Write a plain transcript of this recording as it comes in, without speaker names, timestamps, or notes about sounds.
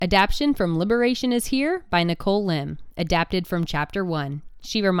Adaptation from Liberation is Here by Nicole Lim, adapted from Chapter 1.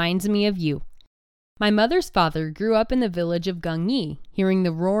 She reminds me of you. My mother's father grew up in the village of Gangyi, hearing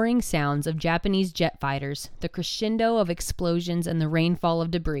the roaring sounds of Japanese jet fighters, the crescendo of explosions, and the rainfall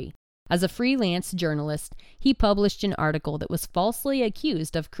of debris. As a freelance journalist, he published an article that was falsely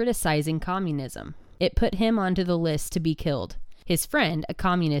accused of criticizing communism. It put him onto the list to be killed. His friend, a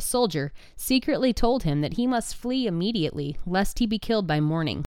communist soldier, secretly told him that he must flee immediately, lest he be killed by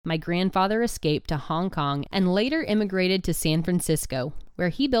morning. My grandfather escaped to Hong Kong and later immigrated to San Francisco, where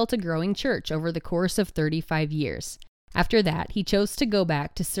he built a growing church over the course of 35 years. After that, he chose to go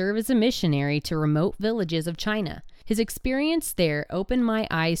back to serve as a missionary to remote villages of China. His experience there opened my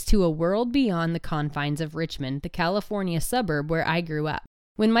eyes to a world beyond the confines of Richmond, the California suburb where I grew up.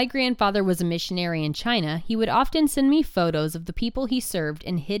 When my grandfather was a missionary in China, he would often send me photos of the people he served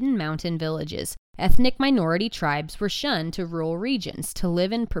in hidden mountain villages. Ethnic minority tribes were shunned to rural regions to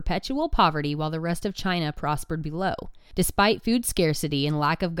live in perpetual poverty while the rest of China prospered below. Despite food scarcity and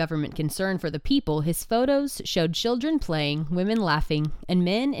lack of government concern for the people, his photos showed children playing, women laughing, and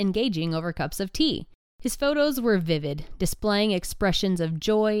men engaging over cups of tea. His photos were vivid, displaying expressions of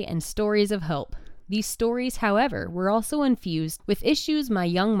joy and stories of hope. These stories, however, were also infused with issues my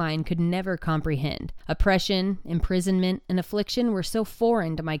young mind could never comprehend. Oppression, imprisonment, and affliction were so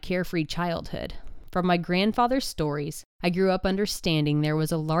foreign to my carefree childhood. From my grandfather's stories, I grew up understanding there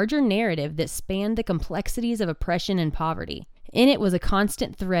was a larger narrative that spanned the complexities of oppression and poverty. In it was a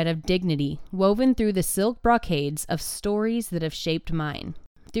constant thread of dignity, woven through the silk brocades of stories that have shaped mine.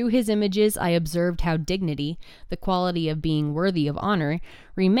 Through his images, I observed how dignity, the quality of being worthy of honor,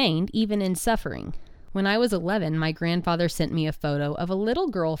 remained even in suffering. When I was 11, my grandfather sent me a photo of a little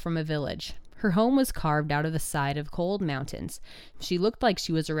girl from a village. Her home was carved out of the side of cold mountains. She looked like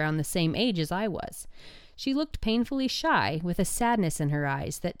she was around the same age as I was. She looked painfully shy, with a sadness in her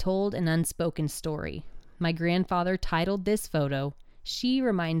eyes that told an unspoken story. My grandfather titled this photo, "She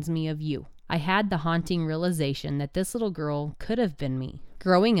Reminds Me of You." I had the haunting realization that this little girl could have been me.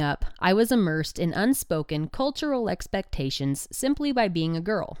 Growing up, I was immersed in unspoken cultural expectations simply by being a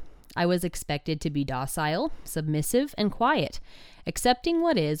girl. I was expected to be docile, submissive, and quiet, accepting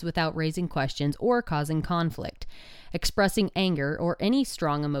what is without raising questions or causing conflict. Expressing anger or any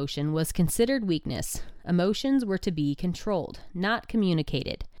strong emotion was considered weakness. Emotions were to be controlled, not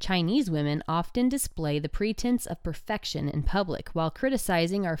communicated. Chinese women often display the pretense of perfection in public while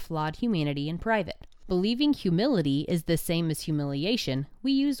criticizing our flawed humanity in private. Believing humility is the same as humiliation,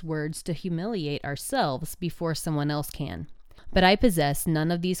 we use words to humiliate ourselves before someone else can. But I possess none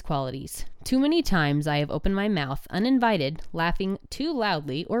of these qualities. Too many times I have opened my mouth uninvited, laughing too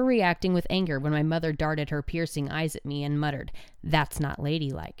loudly or reacting with anger when my mother darted her piercing eyes at me and muttered, "That's not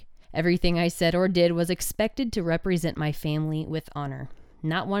ladylike." Everything I said or did was expected to represent my family with honor.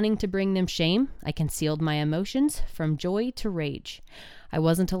 Not wanting to bring them shame, I concealed my emotions from joy to rage. I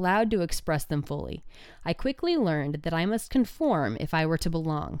wasn't allowed to express them fully. I quickly learned that I must conform if I were to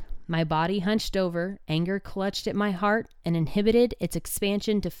belong. My body hunched over, anger clutched at my heart, and inhibited its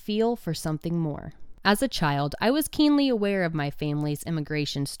expansion to feel for something more. As a child, I was keenly aware of my family's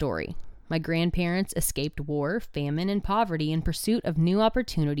immigration story. My grandparents escaped war, famine, and poverty in pursuit of new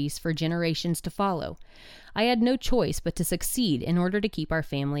opportunities for generations to follow. I had no choice but to succeed in order to keep our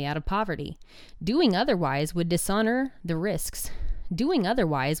family out of poverty. Doing otherwise would dishonor the risks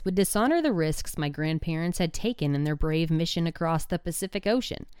my grandparents had taken in their brave mission across the Pacific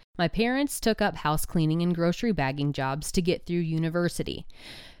Ocean. My parents took up house cleaning and grocery bagging jobs to get through university.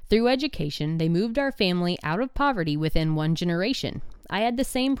 Through education, they moved our family out of poverty within one generation. I had the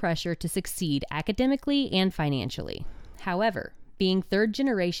same pressure to succeed academically and financially. However, being third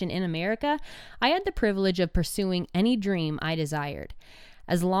generation in America, I had the privilege of pursuing any dream I desired,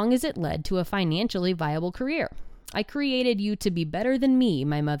 as long as it led to a financially viable career. "I created you to be better than me,"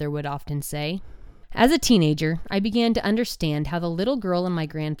 my mother would often say. As a teenager, I began to understand how the little girl in my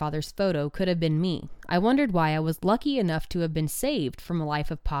grandfather's photo could have been me. I wondered why I was lucky enough to have been saved from a life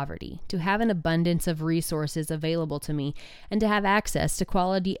of poverty, to have an abundance of resources available to me, and to have access to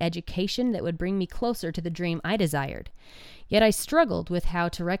quality education that would bring me closer to the dream I desired. Yet I struggled with how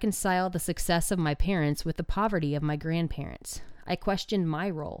to reconcile the success of my parents with the poverty of my grandparents. I questioned my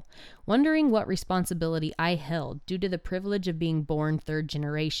role, wondering what responsibility I held due to the privilege of being born third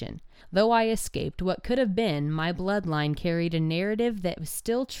generation. Though I escaped what could have been, my bloodline carried a narrative that was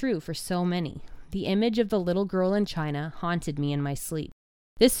still true for so many. The image of the little girl in China haunted me in my sleep.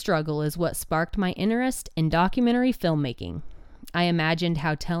 This struggle is what sparked my interest in documentary filmmaking. I imagined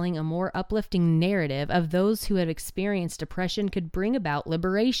how telling a more uplifting narrative of those who had experienced oppression could bring about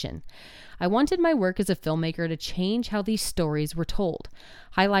liberation. I wanted my work as a filmmaker to change how these stories were told,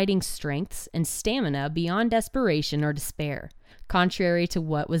 highlighting strengths and stamina beyond desperation or despair. Contrary to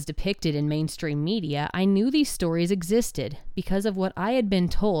what was depicted in mainstream media, I knew these stories existed because of what I had been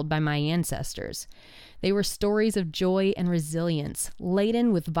told by my ancestors. They were stories of joy and resilience,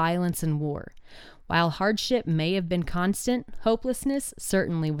 laden with violence and war. While hardship may have been constant, hopelessness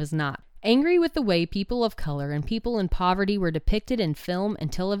certainly was not. Angry with the way people of color and people in poverty were depicted in film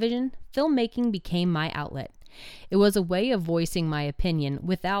and television, filmmaking became my outlet. It was a way of voicing my opinion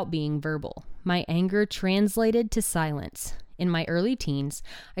without being verbal. My anger translated to silence. In my early teens,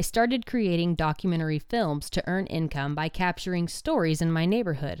 I started creating documentary films to earn income by capturing stories in my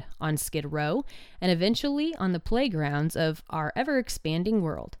neighborhood, on Skid Row, and eventually on the playgrounds of our ever-expanding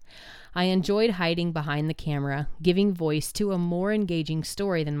world. I enjoyed hiding behind the camera, giving voice to a more engaging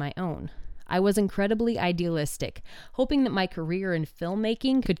story than my own. I was incredibly idealistic, hoping that my career in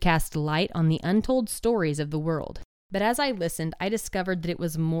filmmaking could cast light on the untold stories of the world. But as I listened, I discovered that it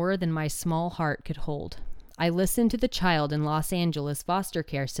was more than my small heart could hold. I listened to the child in Los Angeles foster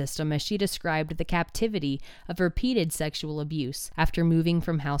care system as she described the captivity of repeated sexual abuse after moving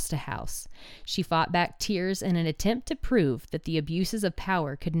from house to house. She fought back tears in an attempt to prove that the abuses of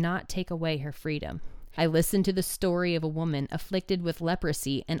power could not take away her freedom. I listened to the story of a woman afflicted with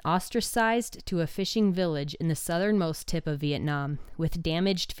leprosy and ostracized to a fishing village in the southernmost tip of Vietnam. With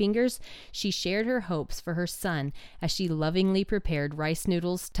damaged fingers, she shared her hopes for her son as she lovingly prepared rice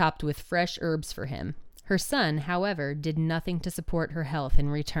noodles topped with fresh herbs for him. Her son, however, did nothing to support her health in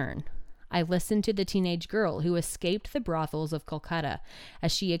return. I listened to the teenage girl who escaped the brothels of Kolkata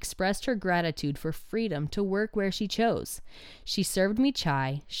as she expressed her gratitude for freedom to work where she chose. She served me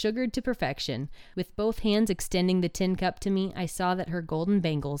chai, sugared to perfection. With both hands extending the tin cup to me, I saw that her golden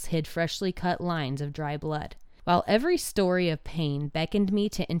bangles hid freshly cut lines of dry blood. While every story of pain beckoned me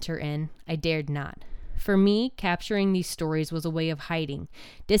to enter in, I dared not. For me, capturing these stories was a way of hiding,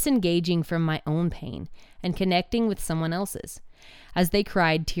 disengaging from my own pain, and connecting with someone else's. As they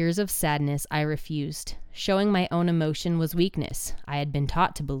cried tears of sadness, I refused. Showing my own emotion was weakness, I had been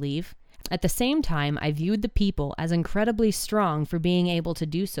taught to believe. At the same time, I viewed the people as incredibly strong for being able to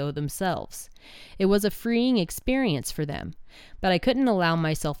do so themselves. It was a freeing experience for them, but I couldn't allow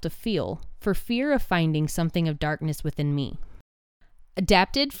myself to feel, for fear of finding something of darkness within me.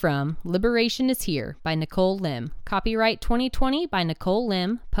 Adapted from Liberation is Here by Nicole Lim. Copyright 2020 by Nicole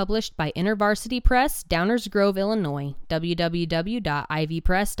Lim. Published by InterVarsity Press, Downers Grove, Illinois.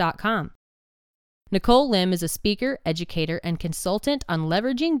 www.ivpress.com. Nicole Lim is a speaker, educator, and consultant on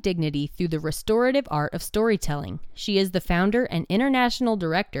leveraging dignity through the restorative art of storytelling. She is the founder and international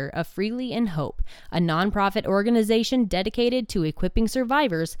director of Freely in Hope, a nonprofit organization dedicated to equipping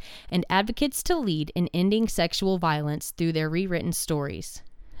survivors and advocates to lead in ending sexual violence through their rewritten stories.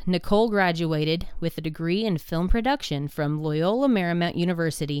 Nicole graduated with a degree in film production from Loyola Marymount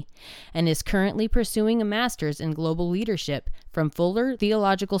University and is currently pursuing a master's in global leadership from Fuller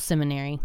Theological Seminary.